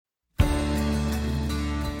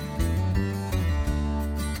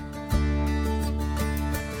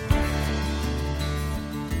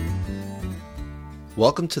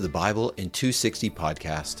Welcome to the Bible in 260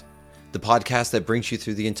 podcast, the podcast that brings you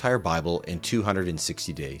through the entire Bible in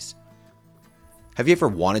 260 days. Have you ever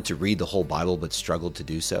wanted to read the whole Bible but struggled to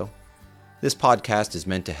do so? This podcast is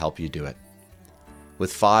meant to help you do it.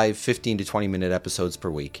 With 15 to 20 minute episodes per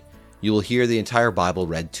week, you will hear the entire Bible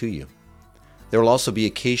read to you. There will also be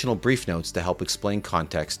occasional brief notes to help explain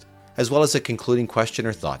context, as well as a concluding question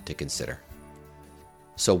or thought to consider.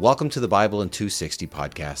 So welcome to the Bible in 260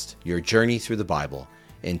 podcast, your journey through the Bible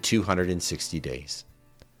in 260 days.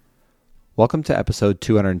 Welcome to episode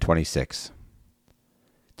 226.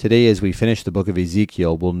 Today, as we finish the book of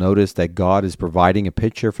Ezekiel, we'll notice that God is providing a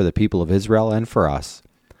picture for the people of Israel and for us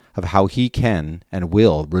of how He can and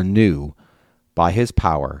will renew, by His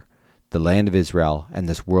power, the land of Israel and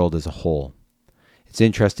this world as a whole. It's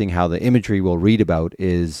interesting how the imagery we'll read about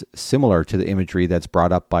is similar to the imagery that's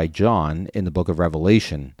brought up by John in the book of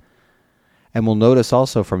Revelation. And we'll notice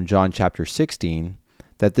also from John chapter 16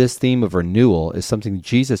 that this theme of renewal is something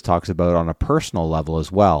Jesus talks about on a personal level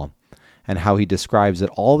as well, and how He describes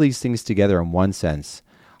that all these things together in one sense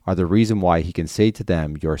are the reason why He can say to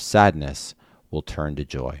them, your sadness will turn to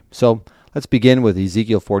joy. So let's begin with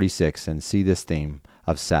Ezekiel 46 and see this theme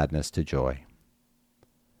of sadness to joy.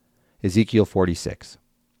 Ezekiel 46.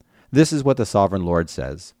 This is what the sovereign Lord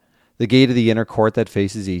says. The gate of the inner court that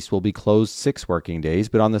faces east will be closed 6 working days,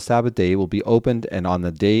 but on the Sabbath day it will be opened, and on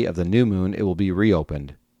the day of the new moon it will be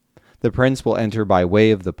reopened. The prince will enter by way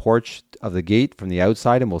of the porch of the gate from the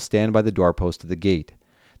outside and will stand by the doorpost of the gate.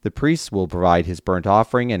 The priest will provide his burnt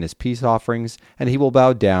offering and his peace offerings, and he will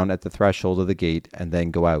bow down at the threshold of the gate and then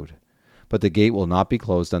go out. But the gate will not be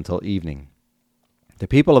closed until evening. The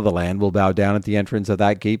people of the land will bow down at the entrance of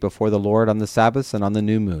that gate before the Lord on the Sabbaths and on the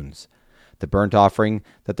new moons. The burnt offering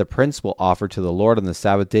that the prince will offer to the Lord on the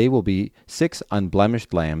Sabbath day will be 6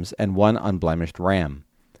 unblemished lambs and 1 unblemished ram.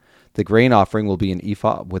 The grain offering will be an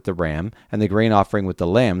ephah with the ram, and the grain offering with the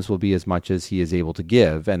lambs will be as much as he is able to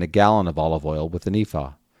give, and a gallon of olive oil with an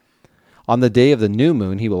ephah. On the day of the new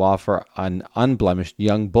moon he will offer an unblemished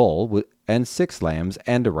young bull and 6 lambs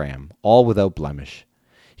and a ram, all without blemish.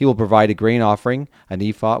 He will provide a grain offering, an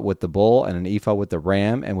ephah with the bull, and an ephah with the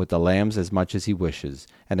ram, and with the lambs as much as he wishes,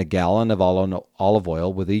 and a gallon of olive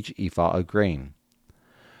oil with each ephah of grain.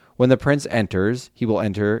 When the prince enters, he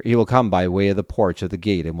will come by way of the porch of the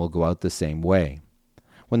gate, and will go out the same way.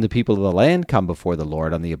 When the people of the land come before the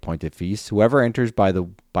Lord on the appointed feast, whoever enters by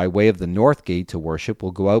way of the north gate to worship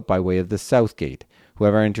will go out by way of the south gate.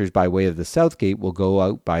 Whoever enters by way of the south gate will go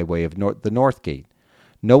out by way of the north gate.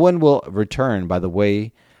 No one will return by the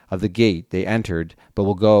way of the gate they entered, but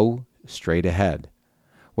will go straight ahead.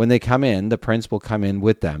 When they come in, the prince will come in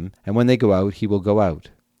with them, and when they go out, he will go out.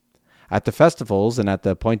 At the festivals and at the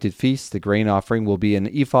appointed feasts, the grain offering will be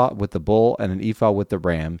an ephah with the bull, and an ephah with the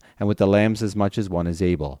ram, and with the lambs as much as one is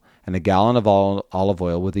able, and a gallon of olive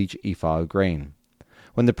oil with each ephah of grain.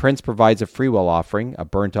 When the prince provides a freewill offering, a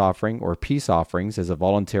burnt offering, or peace offerings as a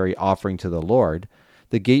voluntary offering to the Lord,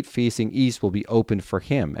 the gate facing east will be opened for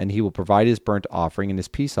him, and he will provide his burnt offering and his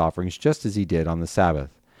peace offerings just as he did on the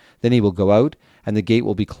Sabbath. Then he will go out, and the gate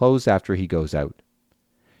will be closed after he goes out.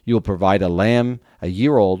 You will provide a lamb a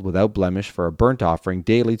year old without blemish for a burnt offering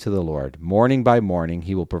daily to the Lord. Morning by morning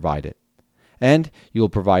he will provide it. And you will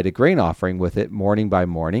provide a grain offering with it morning by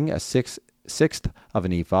morning, a sixth of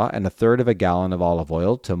an ephah, and 1/3 of a gallon of olive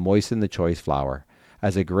oil to moisten the choice flour,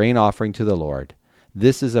 as a grain offering to the Lord.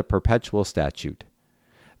 This is a perpetual statute.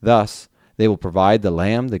 Thus, they will provide the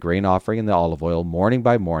lamb, the grain offering, and the olive oil morning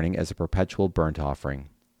by morning as a perpetual burnt offering.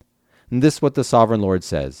 And this is what the sovereign Lord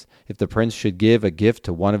says. If the prince should give a gift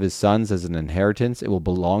to one of his sons as an inheritance, it will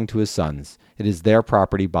belong to his sons. It is their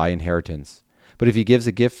property by inheritance. But if he gives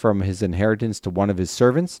a gift from his inheritance to one of his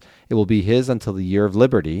servants, it will be his until the year of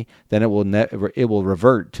liberty. Then it will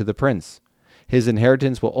revert to the prince. His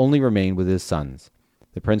inheritance will only remain with his sons.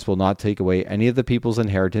 The prince will not take away any of the people's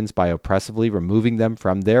inheritance by oppressively removing them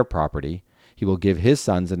from their property. He will give his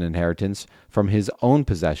sons an inheritance from his own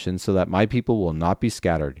possession, so that my people will not be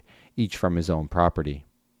scattered, each from his own property.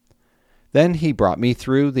 Then he brought me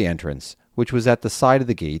through the entrance, which was at the side of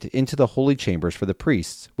the gate, into the holy chambers for the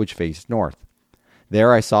priests, which faced north.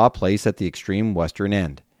 There I saw a place at the extreme western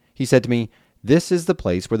end. He said to me, "This is the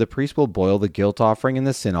place where the priest will boil the guilt offering and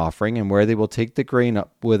the sin offering, and where they will bake the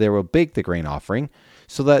grain offering,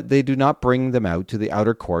 so that they do not bring them out to the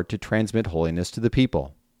outer court to transmit holiness to the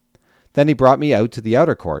people." Then he brought me out to the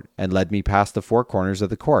outer court, and led me past the 4 corners of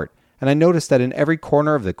the court. And I noticed that in every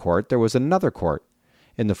corner of the court there was another court.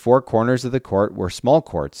 In the 4 corners of the court were small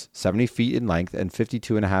courts, 70 feet in length and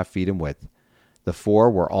 52.5 feet in width. The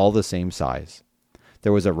 4 were all the same size.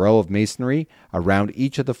 There was a row of masonry around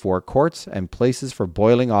each of the 4 courts, and places for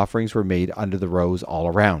boiling offerings were made under the rows all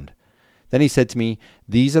around. Then he said to me,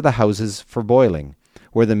 "These are the houses for boiling,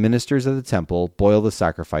 where the ministers of the temple boil the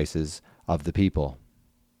sacrifices of the people."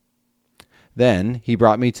 Then he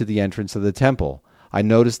brought me to the entrance of the temple. I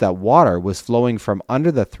noticed that water was flowing from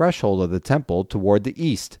under the threshold of the temple toward the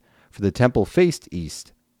east, for the temple faced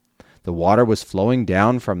east. The water was flowing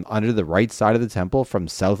down from under the right side of the temple from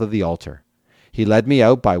south of the altar. He led me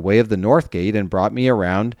out by way of the north gate and brought me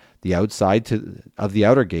around the outside of the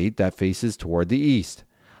outer gate that faces toward the east.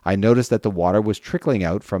 I noticed that the water was trickling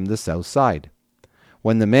out from the south side.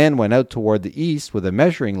 When the man went out toward the east with a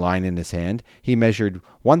measuring line in his hand, he measured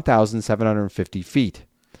 1,750 feet.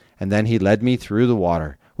 And then he led me through the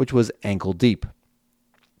water, which was ankle deep.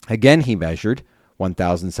 Again he measured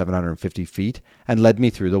 1,750 feet and led me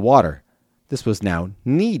through the water. This was now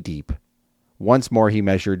knee deep. Once more he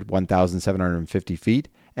measured 1,750 feet,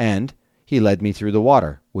 and he led me through the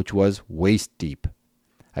water, which was waist deep.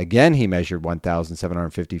 Again he measured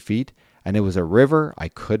 1,750 feet, and it was a river I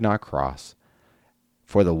could not cross.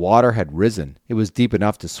 For the water had risen. It was deep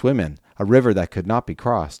enough to swim in, a river that could not be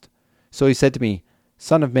crossed. So he said to me,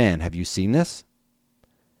 "Son of man, have you seen this?"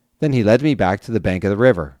 Then he led me back to the bank of the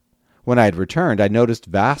river. When I had returned, I noticed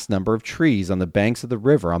vast number of trees on the banks of the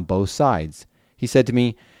river on both sides. He said to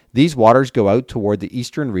me, "These waters go out toward the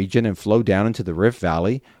eastern region and flow down into the Rift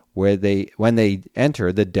Valley, when they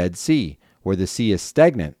enter the Dead Sea. Where the sea is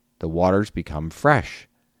stagnant, the waters become fresh.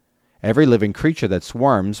 Every living creature that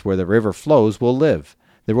swarms where the river flows will live.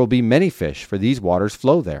 There will be many fish, for these waters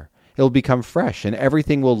flow there. It will become fresh, and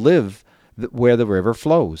everything will live where the river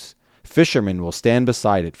flows. Fishermen will stand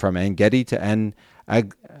beside it from En-gedi to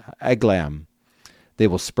En-Eglaim. They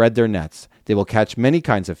will spread their nets. They will catch many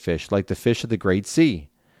kinds of fish, like the fish of the great sea.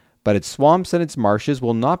 But its swamps and its marshes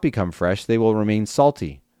will not become fresh. They will remain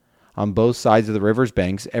salty. On both sides of the river's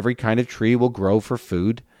banks, every kind of tree will grow for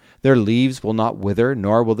food. Their leaves will not wither,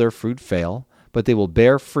 nor will their fruit fail, but they will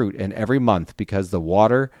bear fruit in every month, because the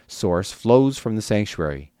water source flows from the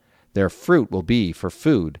sanctuary. Their fruit will be for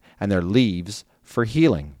food, and their leaves for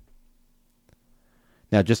healing."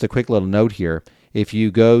 Now, just a quick little note here. If you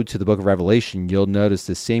go to the book of Revelation, you'll notice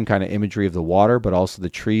the same kind of imagery of the water, but also the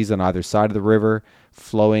trees on either side of the river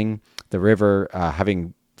flowing, the river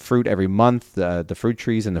having fruit every month, the fruit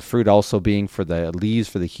trees, and the fruit also being for the leaves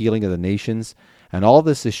for the healing of the nations. And all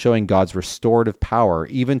this is showing God's restorative power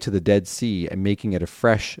even to the Dead Sea and making it a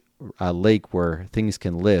fresh lake where things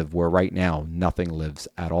can live, where right now nothing lives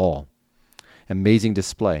at all. Amazing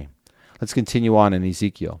display. Let's continue on in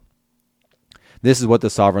Ezekiel. This is what the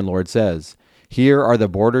Sovereign Lord says. "Here are the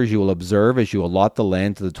borders you will observe as you allot the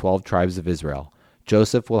land to the 12 tribes of Israel.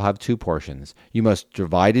 Joseph will have 2 portions. You must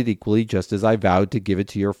divide it equally, just as I vowed to give it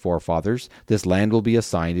to your forefathers. This land will be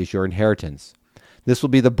assigned as your inheritance. This will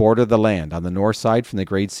be the border of the land, on the north side from the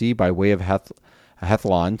Great Sea by way of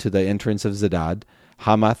Hethlon to the entrance of Zedad,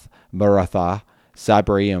 Hamath, Marathah,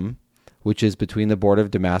 Sabraim, which is between the border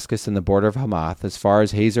of Damascus and the border of Hamath, as far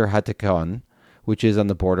as Hazar Hattikon, which is on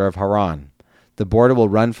the border of Haran. The border will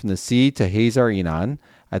run from the sea to Hazar Enan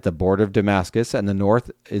at the border of Damascus, and the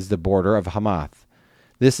north is the border of Hamath.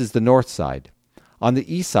 This is the north side. On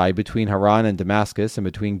the east side, between Haran and Damascus, and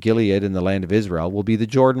between Gilead and the land of Israel, will be the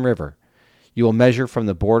Jordan River. You will measure from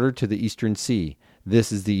the border to the eastern sea.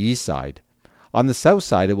 This is the east side. On the south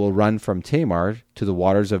side, it will run from Tamar to the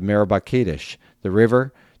waters of Meribah Kadesh, the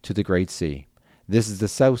river to the Great Sea. This is the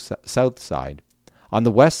south side. On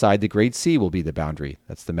the west side, the Great Sea will be the boundary.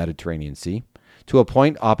 That's the Mediterranean Sea. To a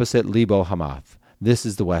point opposite Lebo Hamath. This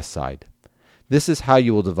is the west side. This is how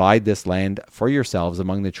you will divide this land for yourselves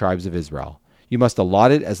among the tribes of Israel. You must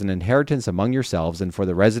allot it as an inheritance among yourselves and for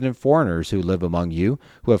the resident foreigners who live among you,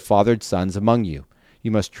 who have fathered sons among you. You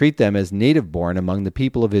must treat them as native-born among the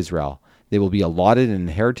people of Israel. They will be allotted an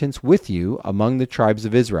inheritance with you among the tribes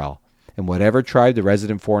of Israel. In whatever tribe the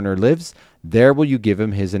resident foreigner lives, there will you give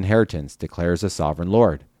him his inheritance, declares the Sovereign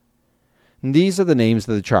Lord. And these are the names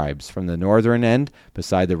of the tribes, from the northern end,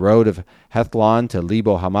 beside the road of Hethlon to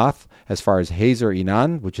Lebo Hamath, as far as Hazar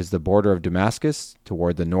Enan, which is the border of Damascus,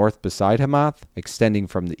 toward the north beside Hamath, extending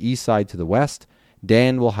from the east side to the west.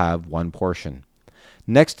 Dan will have 1 portion.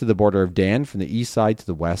 Next to the border of Dan, from the east side to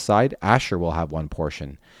the west side, Asher will have 1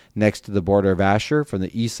 portion. Next to the border of Asher, from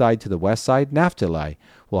the east side to the west side, Naphtali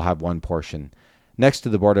will have 1 portion. Next to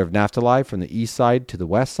the border of Naphtali, from the east side to the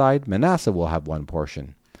west side, Manasseh will have 1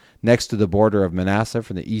 portion. Next to the border of Manasseh,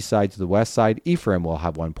 from the east side to the west side, Ephraim will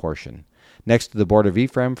have 1 portion. Next to the border of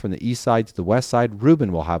Ephraim, from the east side to the west side,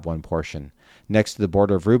 Reuben will have 1 portion. Next to the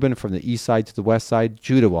border of Reuben, from the east side to the west side,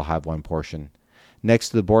 Judah will have 1 portion. Next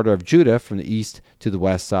to the border of Judah, from the east to the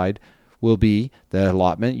west side, will be the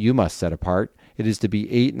allotment you must set apart. It is to be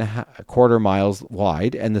 8.25 miles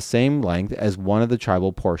wide and the same length as one of the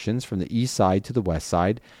tribal portions from the east side to the west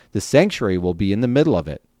side. The sanctuary will be in the middle of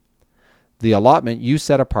it. The allotment you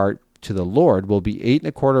set apart to the Lord will be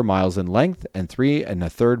 8.25 miles in length and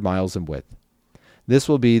 3.33 miles in width. This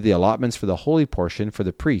will be the allotments for the holy portion for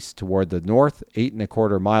the priests. Toward the north,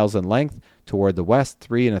 8.25 miles in length. Toward the west,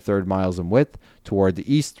 3.33 miles in width. Toward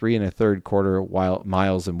the east, 3.75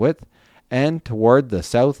 miles in width. And toward the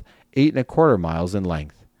south, 8.25 miles in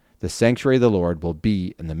length. The sanctuary of the Lord will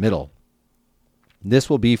be in the middle. This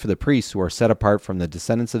will be for the priests who are set apart from the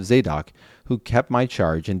descendants of Zadok, who kept my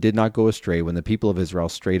charge and did not go astray when the people of Israel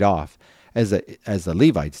strayed off, as the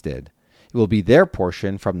Levites did. It will be their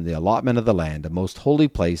portion from the allotment of the land, a most holy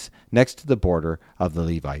place next to the border of the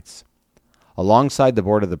Levites. Alongside the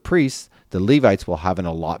border of the priests, the Levites will have an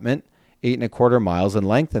allotment, 8.25 miles in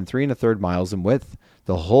length and 3.33 miles in width.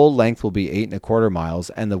 The whole length will be 8.25 miles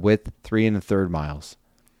and the width 3.33 miles.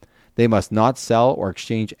 They must not sell or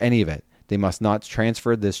exchange any of it. They must not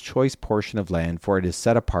transfer this choice portion of land, for it is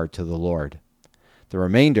set apart to the Lord. The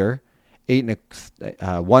remainder,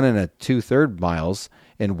 1.23 miles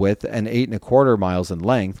in width and 8.25 miles in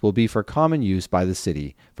length, will be for common use by the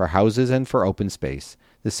city, for houses and for open space.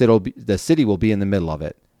 The city will be in the middle of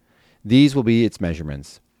it. These will be its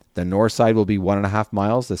measurements. The north side will be 1.5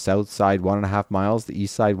 miles, the south side 1.5 miles, the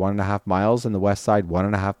east side 1.5 miles, and the west side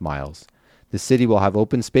 1.5 miles. The city will have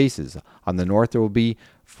open spaces. On the north there will be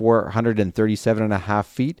 437.5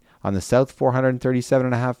 feet, on the south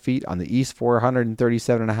 437.5 feet, on the east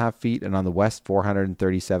 437.5 feet, and on the west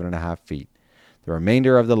 437.5 feet. The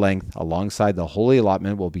remainder of the length alongside the holy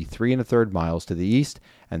allotment will be 3.33 miles to the east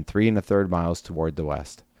and 3.33 miles toward the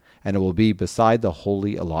west, and it will be beside the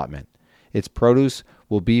holy allotment. Its produce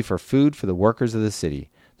will be for food for the workers of the city.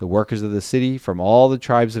 The workers of the city from all the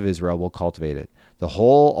tribes of Israel will cultivate it. The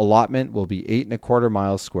whole allotment will be 8.25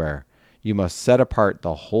 miles square. You must set apart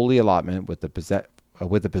the holy allotment with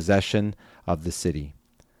the possession of the city.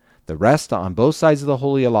 The rest on both sides of the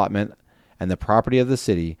holy allotment and the property of the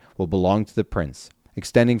city will belong to the prince,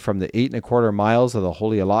 extending from the 8.25 miles of the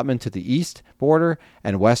holy allotment to the east border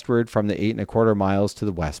and westward from the 8.25 miles to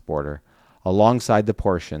the west border. Alongside the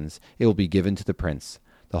portions, it will be given to the prince.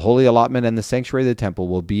 The holy allotment and the sanctuary of the temple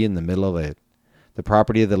will be in the middle of it. The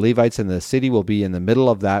property of the Levites and the city will be in the middle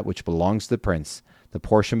of that which belongs to the prince. The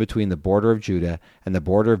portion between the border of Judah and the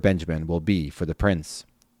border of Benjamin will be for the prince.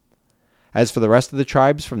 As for the rest of the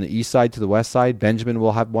tribes, from the east side to the west side, Benjamin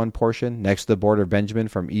will have one portion. Next to the border of Benjamin,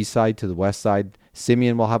 from east side to the west side,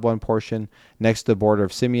 Simeon will have one portion. Next to the border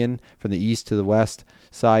of Simeon, from the east to the west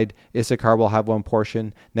side, Issachar will have one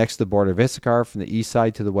portion. Next to the border of Issachar, from the east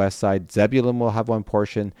side to the west side, Zebulun will have one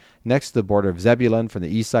portion. Next to the border of Zebulun, from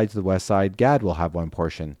the east side to the west side, Gad will have one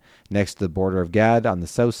portion. Next to the border of Gad, on the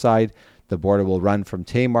south side, the border will run from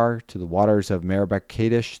Tamar to the waters of Meribah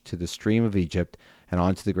Kadesh to the stream of Egypt and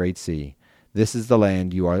on to the great sea. This is the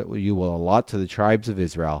land you will allot to the tribes of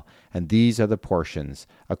Israel, and these are the portions,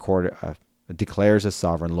 declares the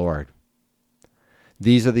sovereign Lord.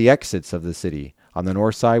 These are the exits of the city. On the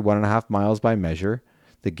north side, 1.5 miles by measure,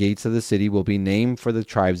 the gates of the city will be named for the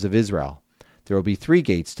tribes of Israel. There will be 3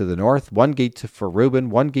 gates to the north, 1 gate for Reuben,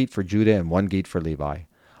 1 gate for Judah, and 1 gate for Levi.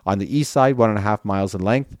 On the east side, 1.5 miles in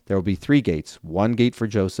length, there will be 3 gates, 1 gate for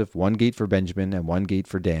Joseph, 1 gate for Benjamin, and 1 gate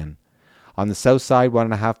for Dan. On the south side,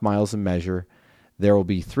 1.5 miles in measure, there will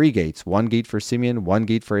be 3 gates, 1 gate for Simeon, 1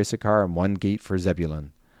 gate for Issachar, and 1 gate for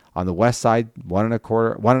Zebulun. On the west side,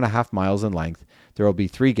 1.25 miles in length, there will be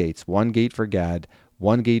 3 gates, 1 gate for Gad,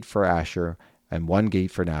 1 gate for Asher, and 1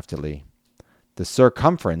 gate for Naphtali. The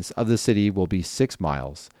circumference of the city will be 6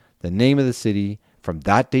 miles. The name of the city from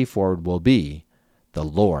that day forward will be, "The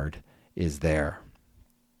Lord is there."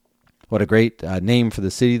 What a great name for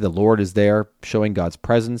the city. The Lord is there, showing God's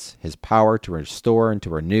presence, his power to restore and to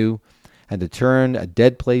renew, and to turn a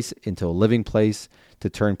dead place into a living place, to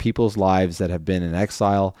turn people's lives that have been in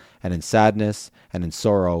exile and in sadness and in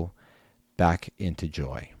sorrow back into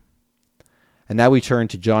joy. And now we turn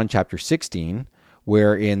to John chapter 16,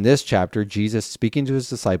 where in this chapter, Jesus, speaking to his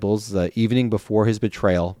disciples the evening before his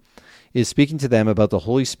betrayal, is speaking to them about the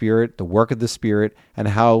Holy Spirit, the work of the Spirit, and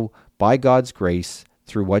how, by God's grace,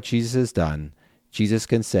 through what Jesus has done, Jesus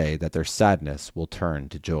can say that their sadness will turn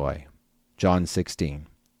to joy. John 16.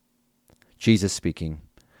 Jesus speaking,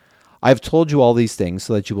 "I have told you all these things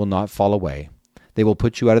so that you will not fall away. They will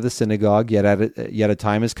put you out of the synagogue, yet a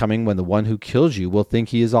time is coming when the one who kills you will think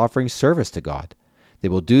he is offering service to God. They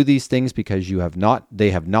will do these things because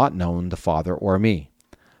they have not known the Father or me.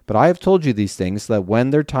 But I have told you these things so that when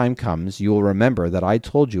their time comes, you will remember that I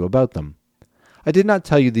told you about them. I did not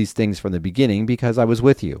tell you these things from the beginning because I was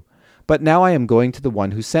with you. But now I am going to the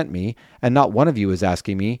one who sent me, and not one of you is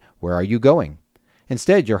asking me, 'Where are you going?'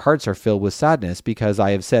 Instead, your hearts are filled with sadness because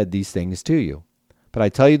I have said these things to you. But I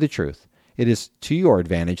tell you the truth, it is to your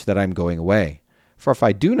advantage that I am going away. For if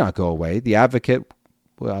I do not go away, the advocate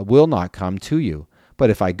will not come to you. But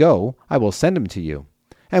if I go, I will send him to you.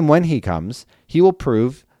 And when he comes, he will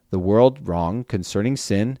prove the world wrong concerning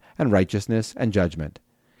sin and righteousness and judgment.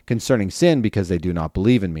 Concerning sin, because they do not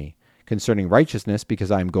believe in me. Concerning righteousness,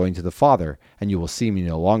 because I am going to the Father, and you will see me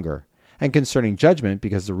no longer. And concerning judgment,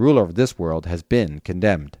 because the ruler of this world has been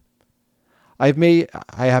condemned. I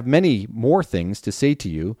have many more things to say to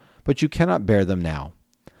you, but you cannot bear them now.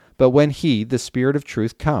 But when he, the Spirit of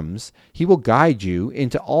truth, comes, he will guide you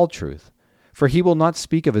into all truth. For he will not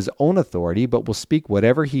speak of his own authority, but will speak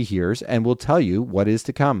whatever he hears, and will tell you what is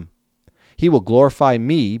to come. He will glorify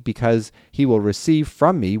me, because he will receive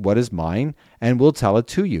from me what is mine, and will tell it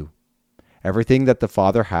to you. Everything that the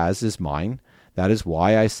Father has is mine. That is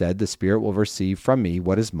why I said the Spirit will receive from me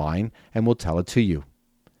what is mine, and will tell it to you.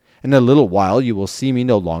 In a little while you will see me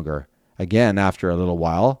no longer. Again, after a little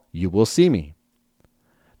while, you will see me."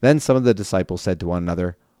 Then some of the disciples said to one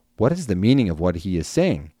another, "What is the meaning of what he is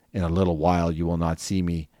saying? In a little while you will not see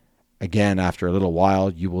me. Again, after a little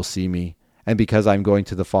while you will see me, and because I am going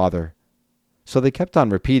to the Father." So they kept on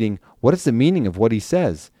repeating, "What is the meaning of what he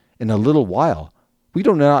says? In a little while. We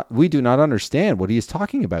do not understand what he is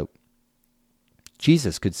talking about."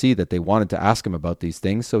 Jesus could see that they wanted to ask him about these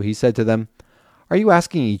things, so he said to them, "Are you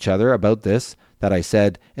asking each other about this, that I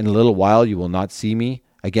said, 'In a little while you will not see me,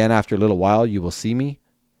 again after a little while you will see me'?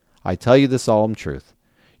 I tell you the solemn truth.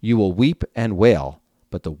 You will weep and wail,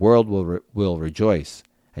 but the world will rejoice,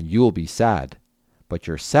 and you will be sad, but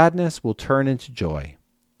your sadness will turn into joy.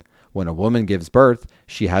 When a woman gives birth,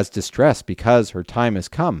 she has distress because her time has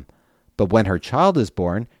come. But when her child is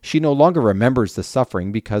born, she no longer remembers the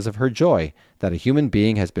suffering because of her joy that a human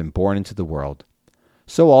being has been born into the world.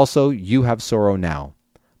 So also you have sorrow now,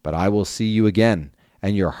 but I will see you again,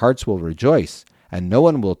 and your hearts will rejoice, and no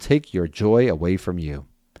one will take your joy away from you.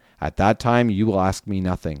 At that time you will ask me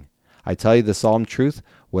nothing. I tell you the solemn truth,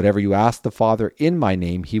 whatever you ask the Father in my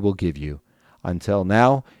name, he will give you. Until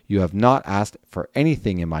now you have not asked for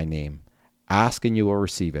anything in my name. Ask and you will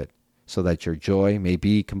receive it, so that your joy may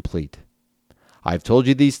be complete. I have told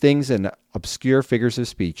you these things in obscure figures of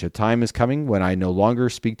speech. A time is coming when I no longer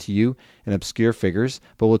speak to you in obscure figures,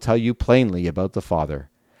 but will tell you plainly about the Father.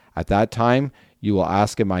 At that time you will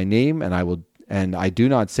ask in my name, and I do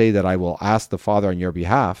not say that I will ask the Father on your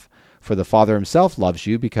behalf, for the Father himself loves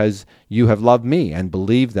you because you have loved me and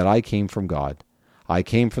believed that I came from God. I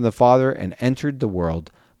came from the Father and entered the world,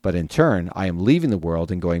 but in turn I am leaving the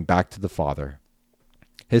world and going back to the Father."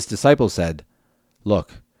 His disciples said,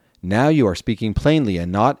 "Look, now you are speaking plainly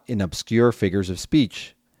and not in obscure figures of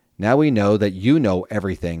speech. Now we know that you know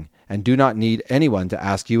everything and do not need anyone to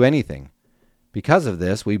ask you anything. Because of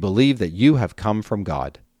this, we believe that you have come from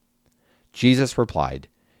God." Jesus replied,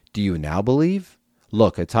 "Do you now believe?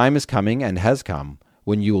 Look, a time is coming and has come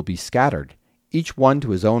when you will be scattered, each one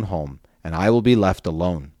to his own home, and I will be left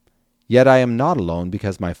alone. Yet I am not alone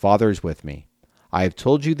because my Father is with me. I have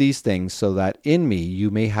told you these things so that in me you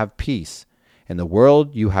may have peace. In the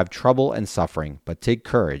world you have trouble and suffering, but take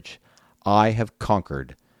courage. I have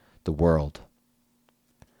conquered the world."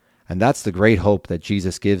 And that's the great hope that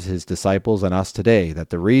Jesus gives his disciples and us today, that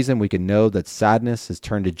the reason we can know that sadness has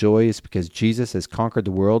turned to joy is because Jesus has conquered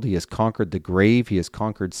the world. He has conquered the grave. He has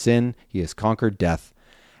conquered sin. He has conquered death.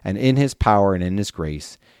 And in his power and in his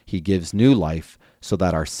grace, he gives new life so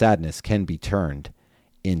that our sadness can be turned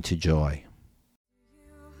into joy.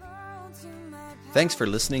 Thanks for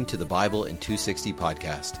listening to the Bible in 260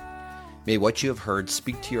 podcast. May what you have heard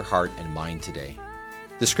speak to your heart and mind today.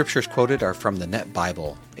 The scriptures quoted are from the Net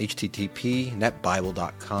Bible,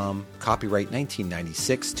 http://netbible.com, copyright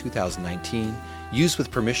 1996-2019, used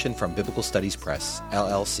with permission from Biblical Studies Press,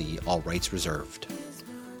 LLC, all rights reserved.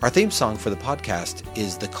 Our theme song for the podcast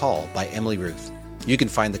is The Call by Emily Ruth. You can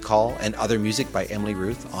find The Call and other music by Emily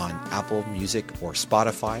Ruth on Apple Music or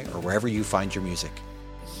Spotify or wherever you find your music.